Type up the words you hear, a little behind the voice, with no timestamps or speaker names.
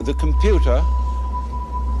The computer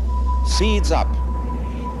speeds up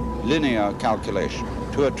linear calculation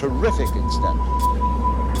to a terrific extent,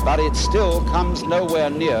 but it still comes nowhere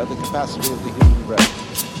near the capacity of the human brain.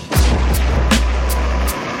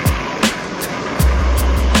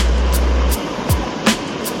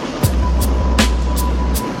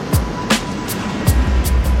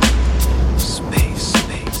 Space.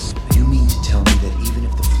 You mean to tell me that even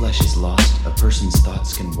if the flesh is lost, a person's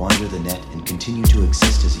thoughts can wander the net and continue to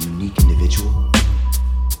exist as a unique individual?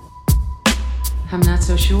 I'm not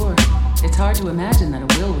so sure. It's hard to imagine that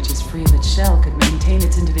a will which is free of its shell could maintain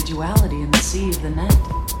its individuality in the sea of the net.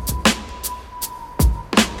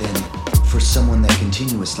 Then, for someone that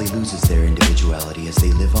continuously loses their individuality as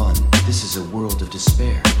they live on, this is a world of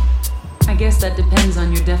despair. I guess that depends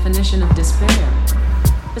on your definition of despair.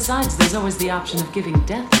 Besides, there's always the option of giving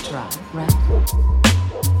death a try, right?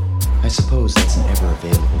 I suppose that's an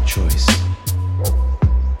ever-available choice.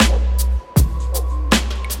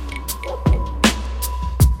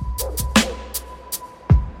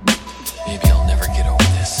 Maybe I'll never get over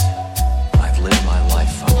this. I've lived my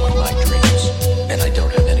life following my dreams, and I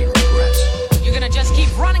don't have any regrets. You're gonna just keep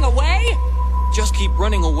running away? Just keep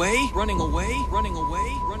running away, running away, running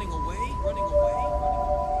away, running away, running away.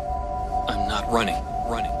 I'm not running.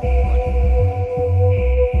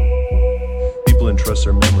 People entrust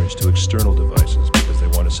their memories to external devices because they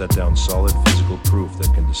want to set down solid physical proof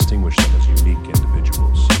that can distinguish them as unique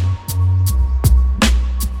individuals.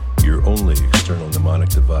 Your only external mnemonic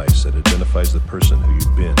device that identifies the person who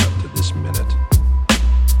you've been up to this minute.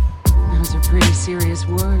 Those are pretty serious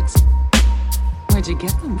words. Where'd you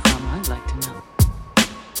get them from, I'd like to know.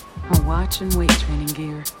 A watch and weight training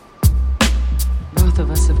gear. Both of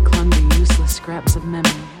us have clung to useless scraps of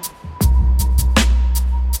memory.